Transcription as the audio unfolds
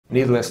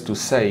Needless to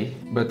say,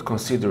 but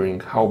considering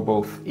how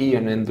both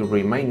Ian and the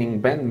remaining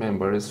band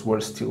members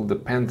were still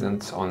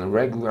dependent on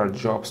regular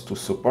jobs to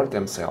support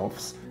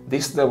themselves,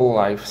 this double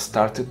life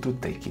started to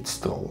take its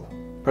toll.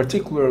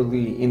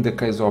 Particularly in the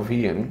case of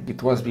Ian,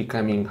 it was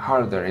becoming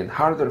harder and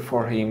harder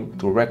for him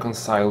to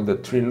reconcile the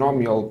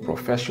trinomial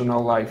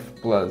professional life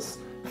plus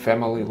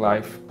family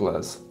life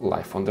plus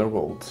life on the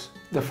road.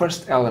 The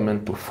first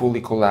element to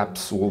fully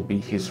collapse will be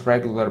his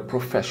regular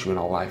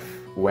professional life,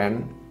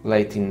 when,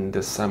 late in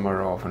the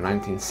summer of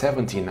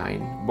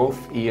 1979,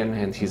 both Ian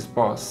and his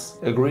boss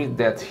agreed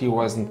that he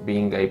wasn't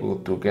being able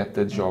to get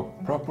the job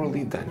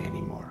properly done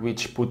anymore,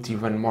 which put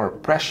even more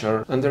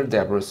pressure under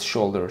Deborah's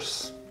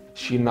shoulders.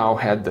 She now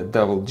had the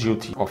double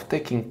duty of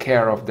taking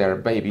care of their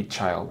baby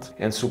child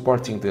and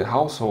supporting the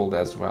household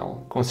as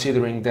well,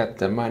 considering that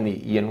the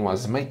money Ian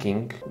was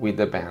making with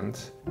the band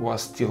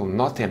was still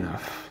not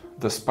enough,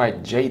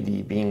 despite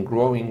JD being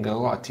growing a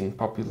lot in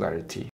popularity.